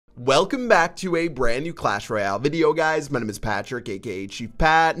Welcome back to a brand new Clash Royale video, guys. My name is Patrick, aka Chief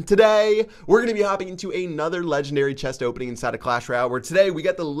Pat, and today we're going to be hopping into another legendary chest opening inside of Clash Royale, where today we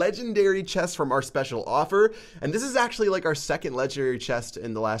got the legendary chest from our special offer, and this is actually like our second legendary chest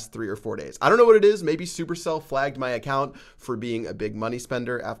in the last 3 or 4 days. I don't know what it is. Maybe Supercell flagged my account for being a big money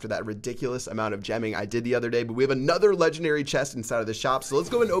spender after that ridiculous amount of gemming I did the other day, but we have another legendary chest inside of the shop, so let's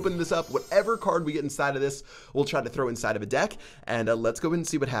go ahead and open this up. Whatever card we get inside of this, we'll try to throw inside of a deck, and let's go ahead and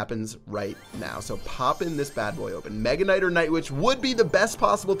see what happens right now. So pop in this bad boy open. Mega Knight or Night Witch would be the best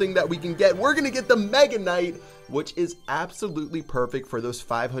possible thing that we can get. We're gonna get the Mega Knight, which is absolutely perfect for those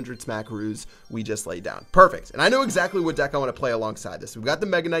 500 smackaroos we just laid down. Perfect. And I know exactly what deck I want to play alongside this. We've got the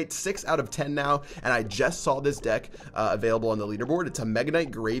Mega Knight 6 out of 10 now, and I just saw this deck available on the leaderboard. It's a Mega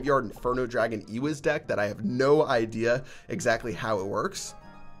Knight Graveyard Inferno Dragon Ewiz deck that I have no idea exactly how it works.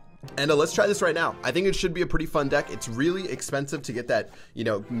 And let's try this right now. I think it should be a pretty fun deck. It's really expensive to get that,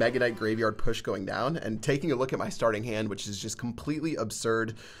 Mega Knight Graveyard push going down. And taking a look at my starting hand, which is just completely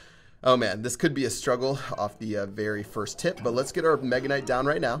absurd. Oh man, this could be a struggle off the very first tip. But let's get our Mega Knight down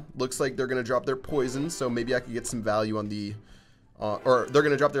right now. Looks like they're going to drop their poison, so maybe I could get some value on the... or they're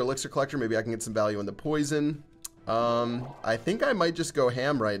going to drop their elixir collector. Maybe I can get some value on the poison. I think I might just go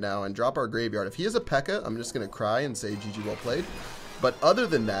ham right now and drop our graveyard. If he has a P.E.K.K.A., I'm just going to cry and say GG, well played. But other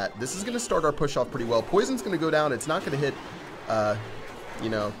than that, this is going to start our push off pretty well. Poison's going to go down. It's not going to hit,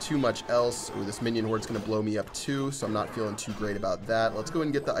 too much else. Ooh, this minion horde's going to blow me up too, so I'm not feeling too great about that. Let's go ahead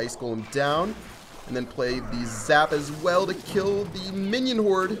and get the Ice Golem down, and then play the Zap as well to kill the minion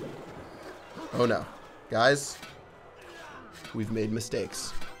horde. Oh no. Guys, we've made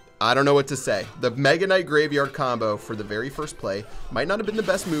mistakes. I don't know what to say. The Mega Knight Graveyard combo for the very first play might not have been the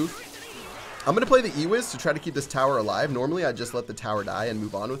best move. I'm going to play the Ewiz to try to keep this tower alive. Normally, I just let the tower die and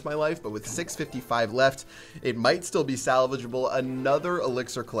move on with my life, but with 655 left, it might still be salvageable. Another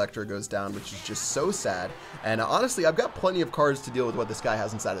Elixir Collector goes down, which is just so sad. And honestly, I've got plenty of cards to deal with what this guy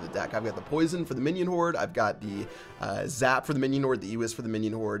has inside of the deck. I've got the Poison for the Minion Horde. I've got the Zap for the Minion Horde, the Ewiz for the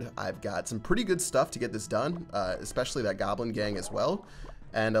Minion Horde. I've got some pretty good stuff to get this done, especially that Goblin Gang as well.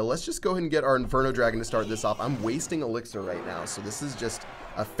 And let's just go ahead and get our Inferno Dragon to start this off. I'm wasting Elixir right now, so this is just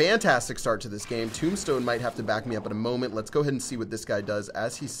a fantastic start to this game. Tombstone might have to back me up in a moment. Let's go ahead and see what this guy does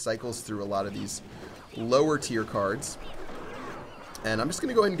as he cycles through a lot of these lower tier cards. And I'm just going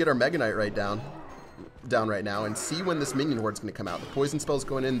to go ahead and get our Mega Knight down right now and see when this Minion Horde's going to come out. The Poison spell's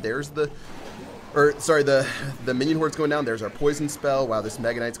going in. There's the Minion Horde's going down. There's our Poison spell. Wow, this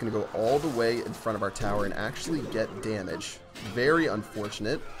Mega Knight's going to go all the way in front of our tower and actually get damage. Very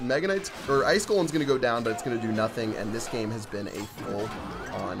unfortunate. Mega Knight's, or Ice Golem's going to go down, but it's going to do nothing, and this game has been a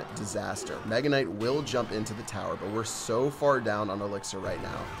full-on disaster. Mega Knight will jump into the tower, but we're so far down on Elixir right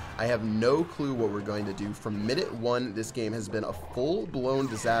now. I have no clue what we're going to do. From minute 1, this game has been a full-blown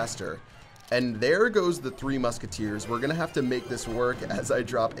disaster. And there goes the 3 Musketeers. We're going to have to make this work as I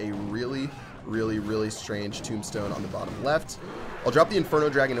drop a really strange Tombstone on the bottom left. I'll drop the Inferno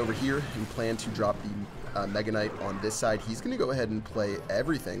Dragon over here and plan to drop the Mega Knight on this side. He's going to go ahead and play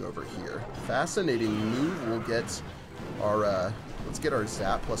everything over here. Fascinating move. We'll get our, let's get our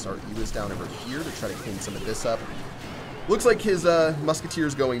Zap plus our Ewiz down over here to try to clean some of this up. Looks like his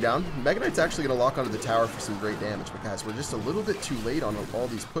Musketeer's going down. Mega Knight's actually going to lock onto the tower for some great damage, but guys, we're just a little bit too late on all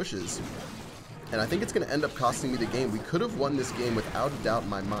these pushes. And I think it's going to end up costing me the game. We could have won this game without a doubt in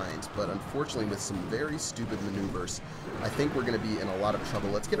my mind, but unfortunately with some very stupid maneuvers, I think we're going to be in a lot of trouble.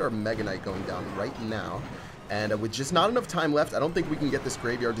 Let's get our Mega Knight going down right now. And with just not enough time left, I don't think we can get this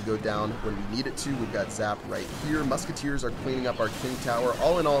graveyard to go down when we need it to. We've got Zap right here. Musketeers are cleaning up our King Tower.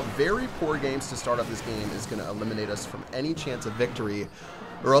 All in all, very poor games to start off this game is going to eliminate us from any chance of victory,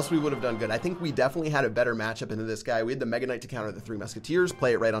 or else we would have done good. I think we definitely had a better matchup into this guy. We had the Mega Knight to counter the 3 Musketeers,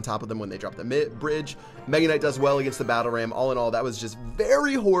 play it right on top of them when they drop the bridge. Mega Knight does well against the Battle Ram. All in all, that was just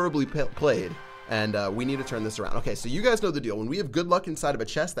very horribly played. And we need to turn this around. Okay, so you guys know the deal. When we have good luck inside of a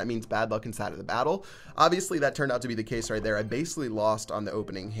chest, that means bad luck inside of the battle. Obviously, that turned out to be the case right there. I basically lost on the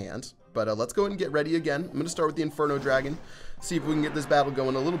opening hand. But let's go ahead and get ready again. I'm going to start with the Inferno Dragon. See if we can get this battle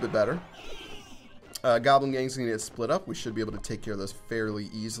going a little bit better. Goblin Gang's going to get split up. We should be able to take care of those fairly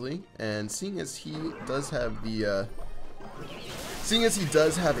easily. And seeing as he does have the... a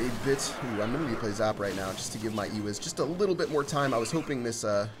bit... Ooh, I'm going to play Zap right now just to give my Ewiz just a little bit more time. I was hoping this...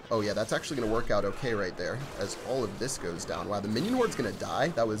 oh yeah, that's actually going to work out okay right there as all of this goes down. Wow, the Minion Horde's going to die.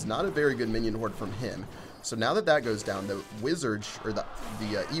 That was not a very good Minion Horde from him. So now that that goes down, the Wizard, or the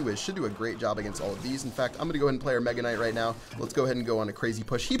Ewiz should do a great job against all of these. In fact, I'm going to go ahead and play our Mega Knight right now. Let's go ahead and go on a crazy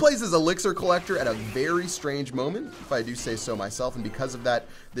push. He plays his Elixir Collector at a very strange moment, if I do say so myself. And because of that,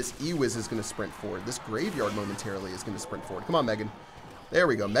 this Ewiz is going to sprint forward. This Graveyard momentarily is going to sprint forward. Come on, Megan. There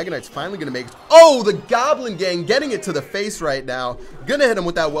we go. Mega Knight's finally going to make it. Oh, the Goblin Gang getting it to the face right now. Gonna hit him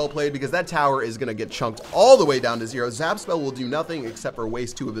with that well played because that tower is going to get chunked all the way down to 0. Zap Spell will do nothing except for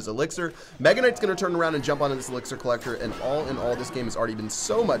waste 2 of his elixir. Mega Knight's going to turn around and jump onto this elixir collector, and all in all, this game has already been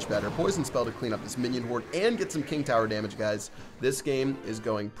so much better. Poison Spell to clean up this minion horde and get some King Tower damage, guys. This game is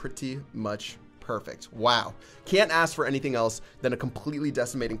going pretty much perfect. Wow. Can't ask for anything else than a completely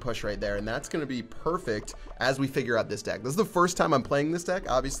decimating push right there, and that's going to be perfect as we figure out this deck. This is the first time I'm playing this deck.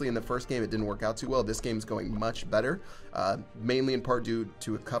 Obviously, in the first game, it didn't work out too well. This game's going much better, mainly in part due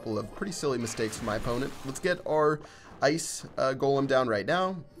to a couple of pretty silly mistakes from my opponent. Let's get our Ice Golem down right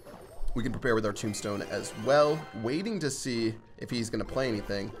now. We can prepare with our Tombstone as well, waiting to see if he's going to play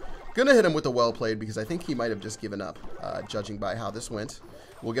anything. Gonna hit him with a well played because I think he might have just given up, judging by how this went.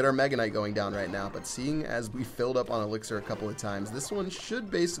 We'll get our Mega Knight going down right now, but seeing as we filled up on Elixir a couple of times, this one should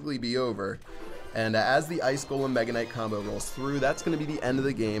basically be over. And as the Ice Golem Mega Knight combo rolls through, that's going to be the end of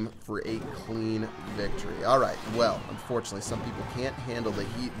the game for a clean victory. Alright, well, unfortunately, some people can't handle the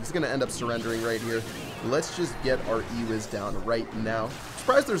heat. He's going to end up surrendering right here. Let's just get our E-Wiz down right now.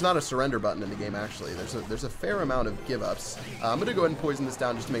 Surprised there's not a surrender button in the game, actually. There's a fair amount of give-ups. I'm going to go ahead and poison this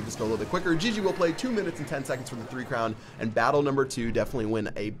down just to make this go a little bit quicker. GG will play 2 minutes and 10 seconds for the 3 crown, and battle number 2 definitely win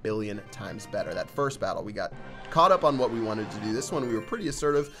a billion times better. That first battle, we got caught up on what we wanted to do. This one, we were pretty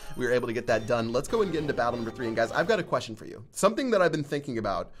assertive. We were able to get that done. Let's go and get into battle number 3. And guys, I've got a question for you. Something that I've been thinking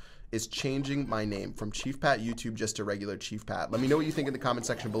about is changing my name from Chief Pat YouTube just to regular Chief Pat. Let me know what you think in the comment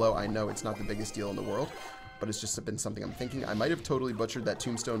section below. I know it's not the biggest deal in the world, but it's just been something I'm thinking. I might have totally butchered that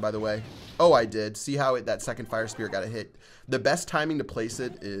Tombstone, by the way. Oh, I did. See how that second Fire Spirit got a hit? The best timing to place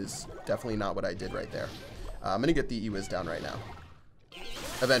it is definitely not what I did right there. I'm going to get the E-Wiz down right now.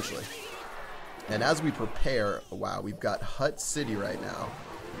 Eventually. And as we prepare, wow, we've got Hut City right now.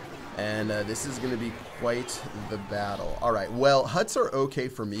 And this is going to be quite the battle. All right, well, huts are okay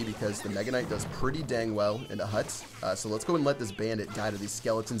for me because the Mega Knight does pretty dang well into huts. So let's go and let this bandit die to these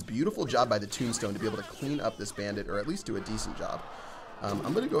skeletons. Beautiful job by the Tombstone to be able to clean up this bandit, or at least do a decent job.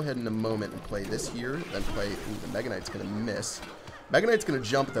 I'm going to go ahead in a moment and play this here, then play, ooh, the Mega Knight's going to miss. Mega Knight's going to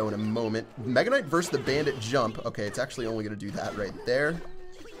jump, though, in a moment. Mega Knight versus the bandit jump. Okay, it's actually only going to do that right there.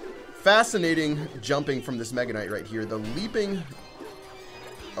 Fascinating jumping from this Mega Knight right here. The leaping...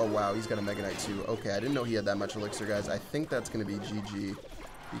 Oh, wow, he's got a Mega Knight, too. Okay, I didn't know he had that much elixir, guys. I think that's going to be GG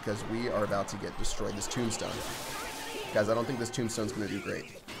because we are about to get destroyed. This Tombstone. Guys, I don't think this Tombstone's going to do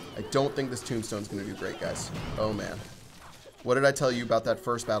great. I don't think this Tombstone's going to do great, guys. Oh, man. What did I tell you about that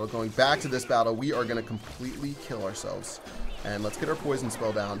first battle? Going back to this battle, we are going to completely kill ourselves. And let's get our poison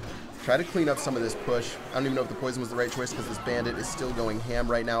spell down. Try to clean up some of this push. I don't even know if the poison was the right choice because this bandit is still going ham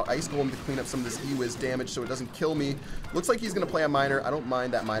right now. Ice Golem to clean up some of this E-Wiz damage so it doesn't kill me. Looks like he's going to play a miner. I don't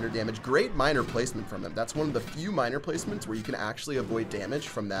mind that miner damage. Great miner placement from him. That's one of the few miner placements where you can actually avoid damage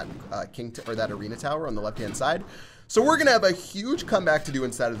from that that arena tower on the left-hand side. So we're going to have a huge comeback to do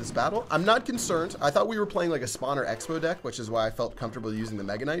inside of this battle. I'm not concerned. I thought we were playing like a Spawner Expo deck, which is why I felt comfortable using the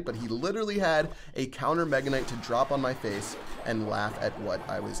Mega Knight, but he literally had a counter Mega Knight to drop on my face and laugh at what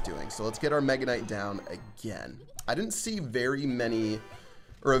I was doing. So let's get our Mega Knight down again. I didn't see very many,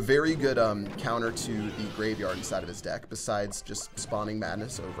 or a very good counter to the graveyard inside of his deck, besides just spawning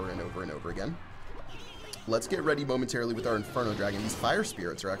madness over and over and over again. Let's get ready momentarily with our Inferno Dragon. These Fire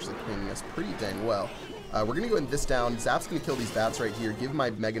Spirits are actually cleaning us pretty dang well. We're going to go in this down. Zap's going to kill these bats right here. Give my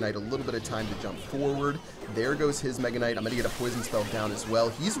Mega Knight a little bit of time to jump forward. There goes his Mega Knight. I'm going to get a poison spell down as well.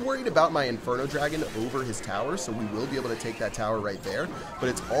 He's worried about my Inferno Dragon over his tower, so we will be able to take that tower right there. But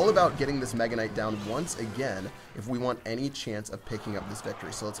it's all about getting this Mega Knight down once again if we want any chance of picking up this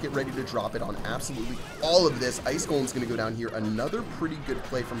victory. So let's get ready to drop it on absolutely all of this. Ice Golem's going to go down here. Another pretty good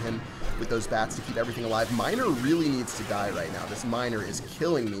play from him with those bats to keep everything alive. Miner really needs to die right now. This Miner is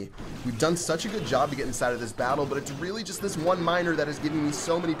killing me. We've done such a good job to get inside of this battle, but it's really just this one Miner that is giving me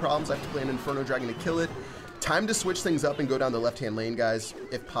so many problems. I have to play an Inferno Dragon to kill it. Time to switch things up and go down the left-hand lane, guys,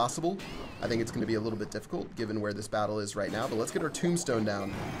 if possible. I think it's going to be a little bit difficult given where this battle is right now, but let's get our Tombstone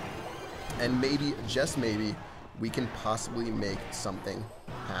down. And maybe, just maybe, we can possibly make something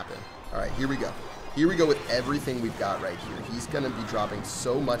happen. All right, here we go. Here we go with everything we've got right here. He's going to be dropping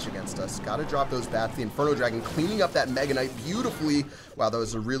so much against us. Got to drop those bats. The Inferno Dragon cleaning up that Mega Knight beautifully. Wow, that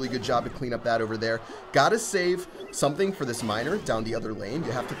was a really good job to clean up that over there. Got to save something for this Miner down the other lane.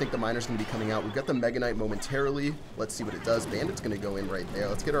 You have to think the Miner's going to be coming out. We've got the Mega Knight momentarily. Let's see what it does. Bandit's going to go in right there.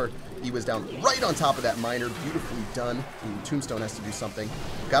 Let's get our E-Wiz down right on top of that Miner. Beautifully done. Ooh, Tombstone has to do something.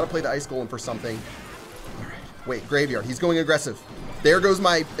 Got to play the Ice Golem for something. All right. Wait, Graveyard. He's going aggressive. There goes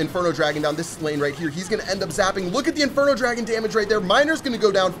my Inferno Dragon down this lane right here. He's going to end up zapping. Look at the Inferno Dragon damage right there. Miner's going to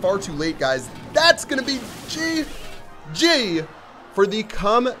go down far too late, guys. That's going to be GG. for the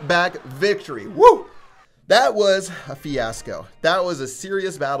comeback victory. Woo! That was a fiasco. That was a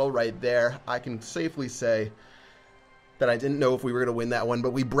serious battle right there. I can safely say that I didn't know if we were going to win that one,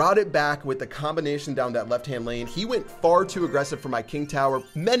 but we brought it back with the combination down that left-hand lane. He went far too aggressive for my king tower.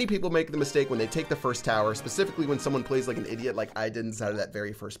 Many people make the mistake when they take the first tower, specifically when someone plays like an idiot like I did inside of that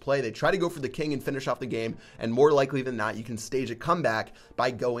very first play. They try to go for the king and finish off the game, and more likely than not, you can stage a comeback by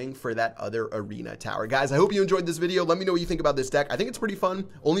going for that other arena tower. Guys, I hope you enjoyed this video. Let me know what you think about this deck. I think it's pretty fun.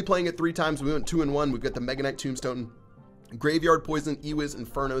 Only playing it 3 times. We went 2-1. We've got the Mega Knight Tombstone, Graveyard Poison, Ewiz,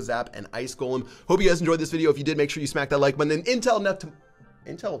 Inferno Zap, and Ice Golem. Hope you guys enjoyed this video. If you did, make sure you smack that like button. And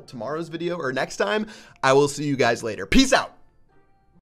until tomorrow's video or next time, I will see you guys later. Peace out.